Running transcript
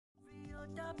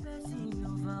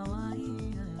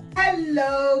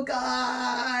Hello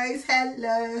guys,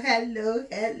 hello.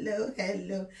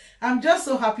 I'm just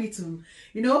so happy to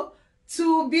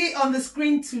to be on the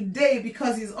screen today,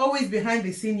 because it's always behind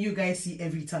the scene you guys see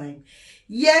every time.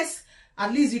 Yes,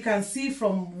 at least you can see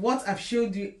from what I've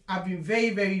showed you, I've been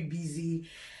very busy.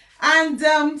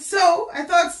 And so I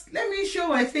thought, let me show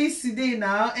my face today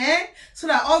now, so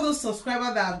that all those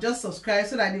subscribers that have just subscribed,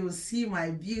 so that they will see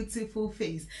my beautiful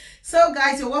face. So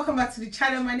guys, you're welcome back to the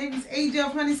channel. My name is AJ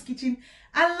of Honeyz Kitchen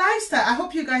and Lifestyle. I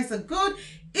hope you guys are good.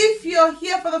 If you're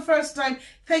here for the first time,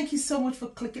 thank you so much for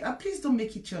clicking, and please don't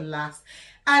make it your last.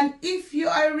 And if you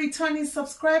are a returning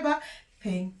subscriber,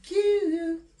 thank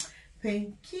you.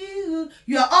 Thank you.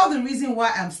 You are all the reason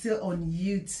why I'm still on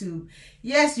YouTube.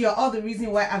 Yes, you are all the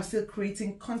reason why I'm still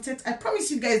creating content. I promise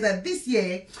you guys that this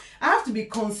year, I have to be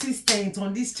consistent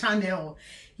on this channel.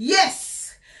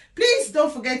 Yes. Please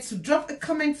don't forget to drop a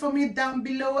comment for me down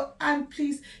below. And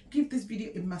please give this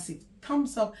video a massive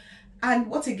thumbs up. And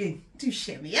what again? Do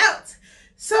share me out.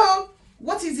 So,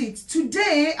 what is it?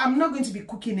 Today, I'm not going to be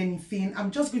cooking anything. I'm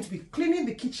just going to be cleaning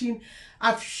the kitchen.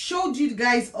 I've showed you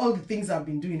guys all the things I've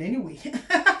been doing anyway.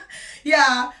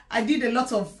 Yeah, I did a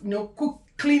lot of,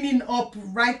 cleaning up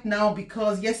right now,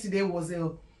 because yesterday was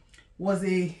a, what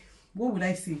would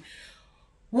I say?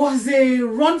 Was a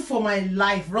run for my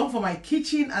life, run for my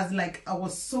kitchen, as like I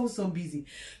was so busy.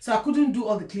 So I couldn't do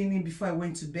all the cleaning before I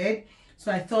went to bed.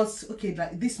 So I thought, okay,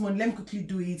 like this morning, let me quickly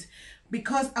do it,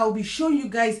 because I'll be showing you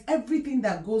guys everything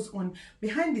that goes on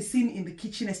behind the scene in the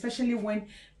kitchen, especially when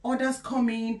orders come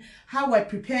in, how I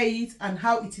prepare it, and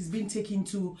how it is being taken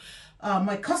to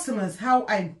my customers, how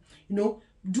I,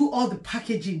 do all the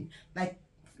packaging,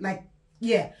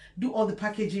 do all the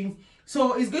packaging.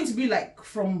 So it's going to be like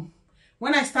from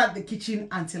when I start the kitchen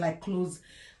until I close,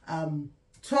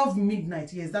 12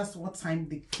 midnight. Yes, that's what time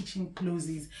the kitchen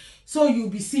closes. So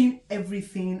you'll be seeing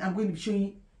everything. I'm going to be showing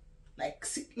you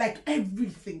like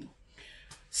everything.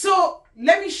 So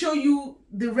let me show you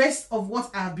the rest of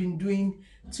what I've been doing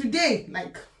today,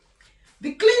 like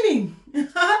the cleaning.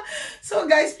 So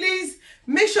guys, please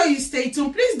make sure you stay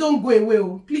tuned. Please don't go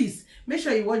away. Please make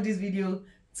sure you watch this video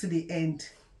to the end.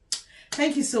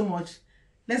 Thank you so much.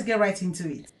 Let's get right into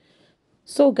it.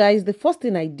 So guys, the first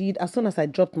thing I did, as soon as I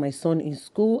dropped my son in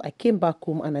school, I came back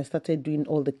home and I started doing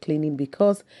all the cleaning,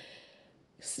 because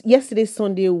yesterday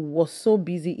Sunday was so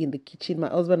busy in the kitchen. My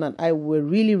husband and I were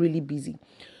really busy.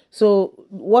 So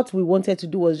what we wanted to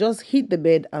do was just hit the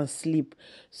bed and sleep.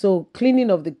 So cleaning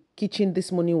of the kitchen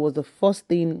this morning was the first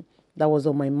thing that was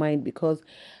on my mind, because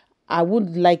I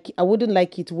wouldn't like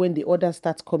it when the orders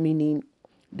start coming in.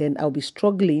 Then I'll be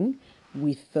struggling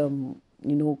with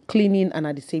cleaning, and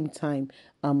at the same time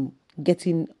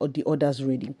getting the orders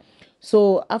ready.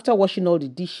 So after washing all the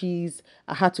dishes,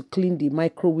 I had to clean the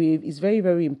microwave. It's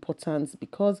very important,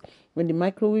 because when the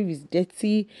microwave is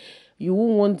dirty, you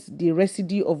won't want the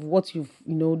residue of what you've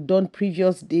done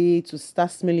previous day to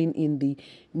start smelling in the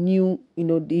new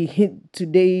the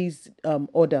today's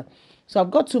order. So I've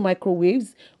got two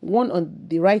microwaves, one on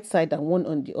the right side and one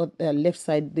on the left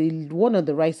side. The one on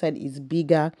the right side is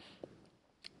bigger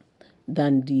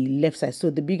than the left side, so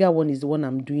the bigger one is the one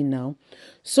I'm doing now.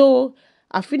 So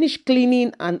I finished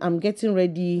cleaning and I'm getting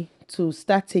ready to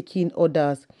start taking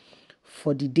orders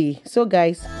for the day. So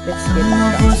guys, let's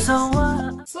get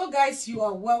started. So guys, you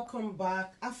are welcome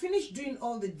back. I finished doing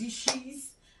all the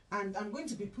dishes, and I'm going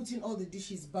to be putting all the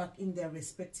dishes back in their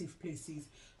respective places.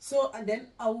 So, and then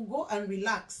I will go and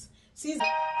relax. See,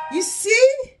 you see,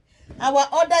 our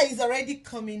order is already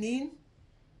coming in.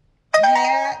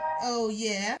 Yeah, oh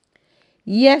yeah.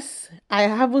 Yes, I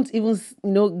haven't even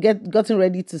gotten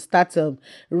ready to start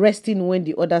resting when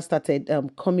the order started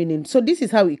coming in. So this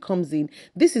is how it comes in.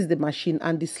 This is the machine,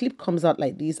 and the slip comes out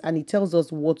like this, and it tells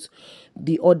us what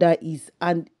the order is,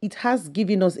 and it has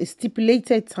given us a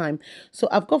stipulated time. So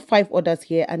I've got 5 orders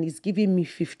here, and it's giving me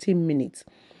 15 minutes.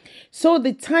 So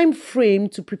the time frame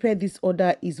to prepare this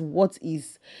order is what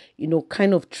is,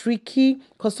 kind of tricky,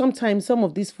 because sometimes some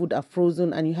of these food are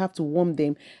frozen and you have to warm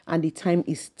them, and the time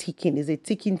is ticking. It's a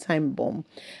ticking time bomb,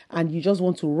 and you just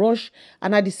want to rush.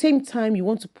 And at the same time, you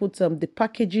want to put the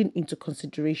packaging into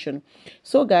consideration.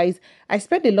 So guys, I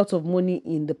spent a lot of money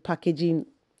in the packaging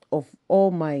of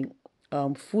all my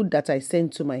food that I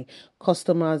send to my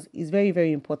customers. Is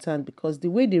very important, because the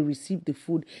way they receive the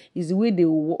food is the way they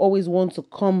will always want to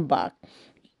come back.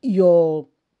 Your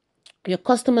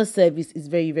customer service is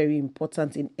very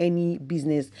important in any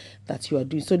business that you are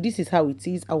doing. So this is how it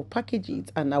is. I will package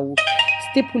it and I will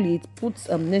staple it, put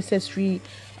necessary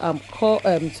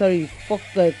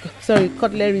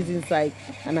cutleries inside,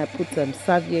 and I put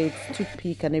serviettes,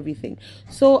 toothpick, and everything.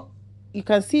 So you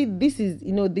can see this is,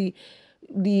 the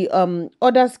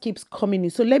orders keeps coming in.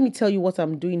 So let me tell you what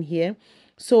I'm doing here.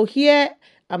 So here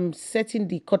I'm setting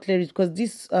the cutlery because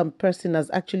this person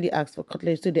has actually asked for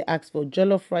cutlery. So they asked for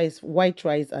jollof rice, white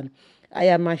rice, and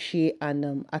ayamashi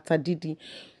and atadidi.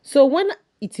 So when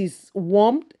it is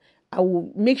warmed, I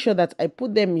will make sure that I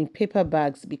put them in paper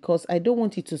bags because I don't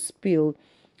want it to spill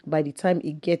by the time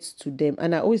it gets to them.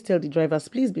 And I always tell the drivers,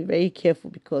 please be very careful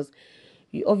because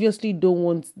you obviously don't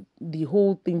want the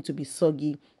whole thing to be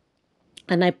soggy.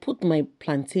 And I put my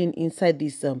plantain inside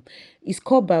this it's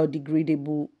called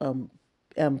biodegradable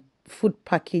food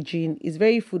packaging. It's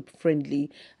very food friendly.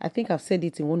 I think I've said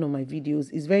it in one of my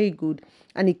videos. It's very good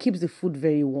and it keeps the food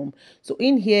very warm. So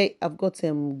in here I've got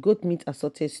goat meat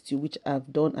assorted stew, which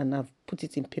I've done, and I've put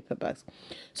it in paper bags.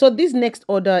 So this next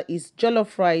order is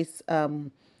jollof rice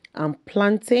and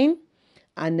plantain,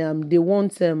 and they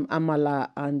want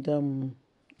amala and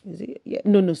is it? Yeah,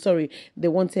 no, sorry. They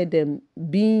wanted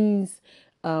beans,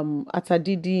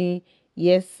 atadidi,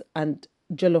 yes, and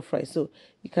jollof rice. So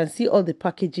you can see all the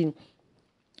packaging.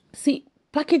 See,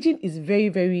 packaging is very,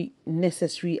 very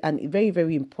necessary and very,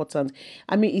 very important.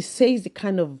 I mean, it says the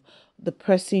kind of the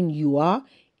person you are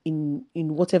in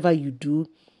whatever you do.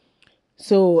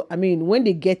 So, I mean, when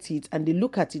they get it and they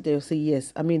look at it, they'll say,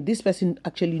 yes, I mean, this person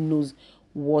actually knows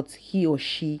what he or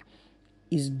she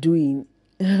is doing.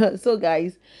 So,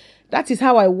 guys, that is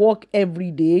how I work every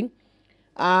day.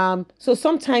 So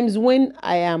sometimes when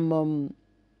I'm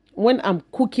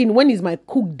cooking, when is my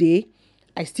cook day,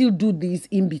 I still do this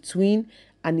in between,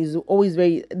 and it's always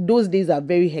those days are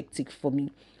very hectic for me.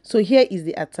 So here is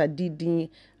the atadidi,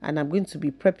 and I'm going to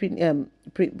be prepping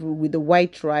with the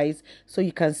white rice. So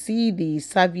you can see the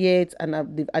serviette,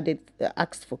 and they've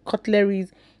asked for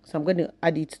cutleries, so I'm going to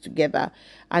add it together.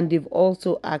 And they've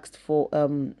also asked for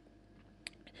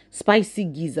spicy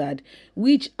gizzard,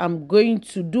 which I'm going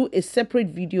to do a separate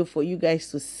video for you guys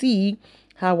to see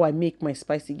how I make my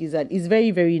spicy gizzard. It's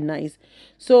very, very nice.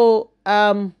 So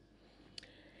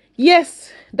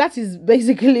yes, that is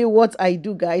basically what I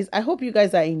do, guys. I hope you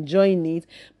guys are enjoying it.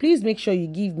 Please make sure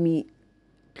you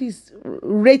please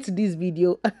rate this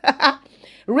video.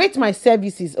 Rate my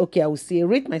services. Okay, I will say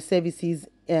rate my services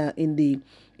in the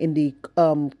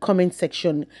comment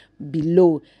section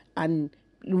below, and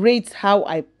rate how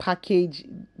I package.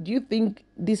 Do you think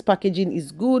this packaging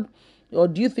is good, or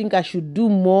do you think I should do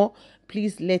more?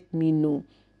 Please let me know.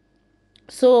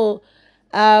 So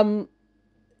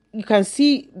you can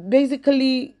see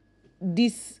basically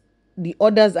the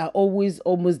orders are always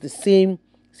almost the same.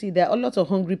 See, there are a lot of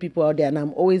hungry people out there, and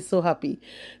I'm always so happy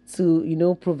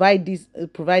to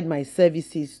provide my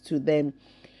services to them.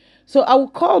 So I will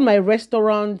call my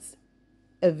restaurants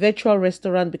a virtual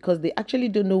restaurant because they actually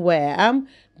don't know where I am.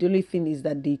 The only thing is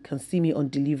that they can see me on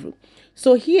Deliveroo.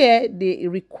 So here they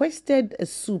requested a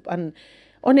soup, and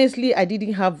honestly, I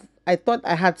thought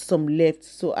I had some left,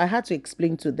 so I had to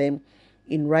explain to them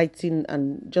in writing,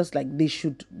 and just like they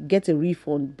should get a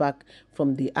refund back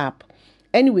from the app.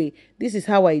 Anyway, this is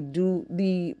how I do.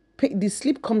 The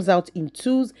slip comes out in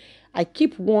twos. I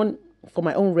keep one for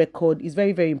my own record. Is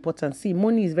very, very important. See,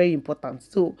 money is very important.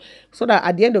 So that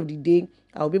at the end of the day,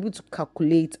 I'll be able to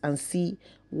calculate and see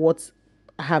what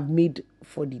I have made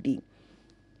for the day.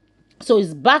 So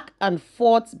it's back and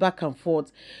forth, back and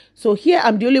forth. So here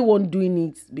I'm the only one doing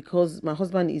it because my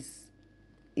husband is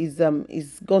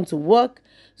gone to work.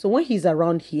 So when he's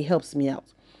around, he helps me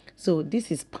out. So this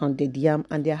is pounded yam,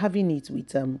 and they're having it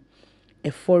with a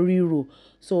foriro.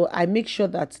 So I make sure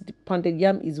that the pounded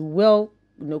yam is well,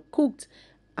 cooked,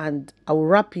 and I'll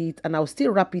wrap it, and I'll still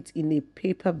wrap it in a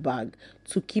paper bag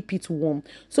to keep it warm.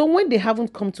 So when they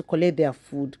haven't come to collect their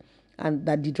food, and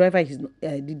that the driver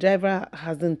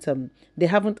hasn't they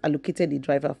haven't allocated the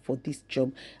driver for this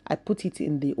job, I put it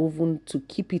in the oven to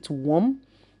keep it warm.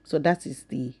 So that is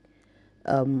the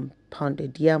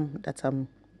pounded yam that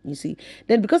you see.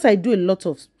 Then because I do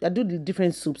the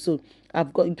different soups, so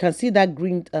you can see that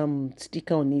green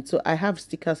sticker on it. So I have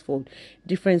stickers for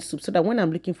different soups so that when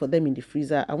I'm looking for them in the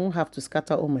freezer, I won't have to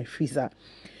scatter all my freezer.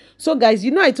 So guys,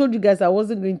 I told you guys I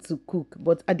wasn't going to cook,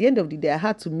 but at the end of the day, I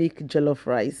had to make jollof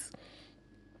rice.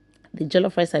 The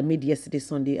jollof rice I made yesterday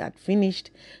Sunday had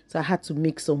finished, so I had to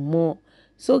make some more.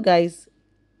 So guys,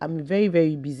 I'm a very,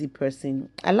 very busy person.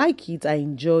 I like it. I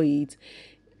enjoy it.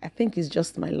 I think it's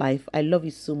just my life. I love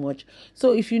it so much.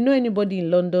 So if you know anybody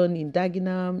in London, in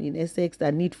Dagenham, in Essex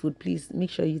that need food, please make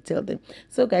sure you tell them.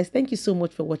 So guys, thank you so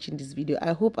much for watching this video.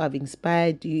 I hope I've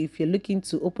inspired you. If you're looking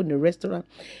to open a restaurant,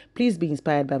 please be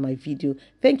inspired by my video.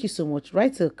 Thank you so much.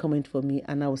 Write a comment for me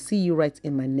and I will see you right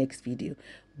in my next video.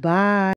 Bye.